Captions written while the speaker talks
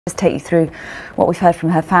Just take you through what we've heard from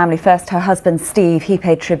her family. First, her husband Steve, he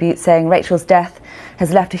paid tribute, saying Rachel's death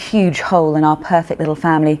has left a huge hole in our perfect little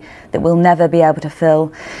family that we'll never be able to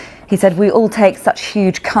fill. He said, we all take such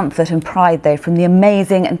huge comfort and pride though from the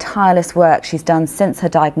amazing and tireless work she's done since her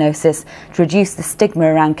diagnosis to reduce the stigma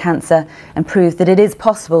around cancer and prove that it is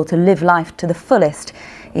possible to live life to the fullest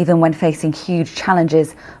even when facing huge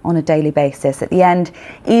challenges on a daily basis. At the end,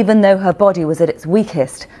 even though her body was at its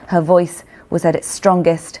weakest, her voice was at its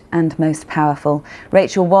strongest and most powerful.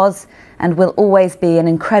 Rachael was and will always be an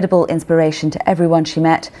incredible inspiration to everyone she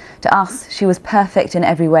met. To us, she was perfect in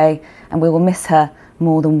every way, and we will miss her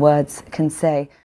more than words can say.